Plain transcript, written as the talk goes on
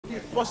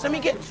Boss, let me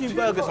get 2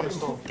 burgers on the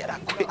stove. Get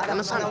that quick,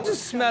 understand? I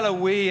just smell a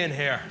wee in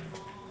here.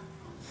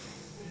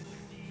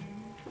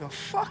 The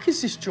fuck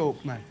is this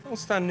joke, man? Don't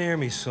stand near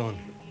me, son.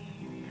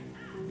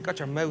 You got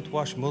your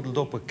mouthwash muddled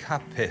up with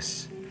cat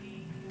piss.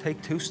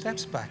 Take 2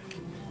 steps back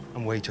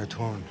and wait your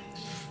turn.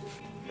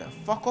 Yeah,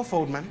 fuck off,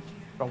 old man.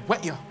 I'll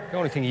wet you. The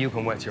only thing you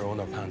can wet's your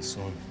underpants,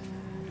 son.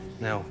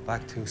 Now,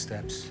 back 2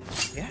 steps.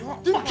 Yeah?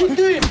 Fucking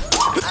do it!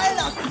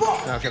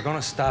 Now, if you're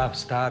gonna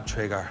stab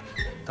trigger.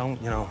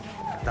 Don't,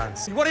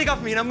 dance. What do you got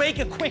for me? Now, make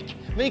it quick.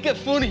 Make it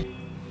funny.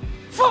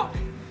 Fuck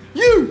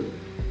you!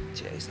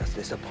 Jeez, that's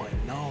disappointing.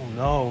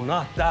 No,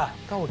 not that.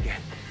 Go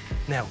again.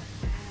 Now,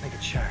 make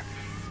it sharp.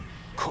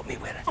 Cut me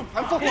with it. I'm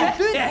fucking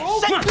doing it, bro.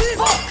 Come on.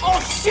 Oh,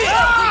 shit!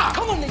 Ah!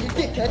 Come on, then, you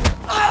dickhead.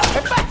 Ah!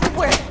 Back to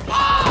where?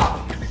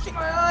 Ah! Shit,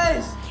 my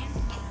eyes.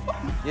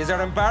 Yous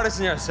are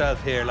embarrassing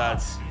yourself here,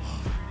 lads.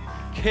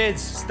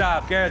 Kids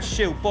stab, girls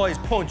shoot, boys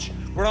punch,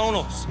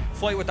 grown-ups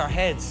fight with their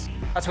heads.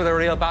 That's where the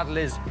real battle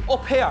is.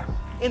 Up here,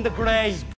 in the grave.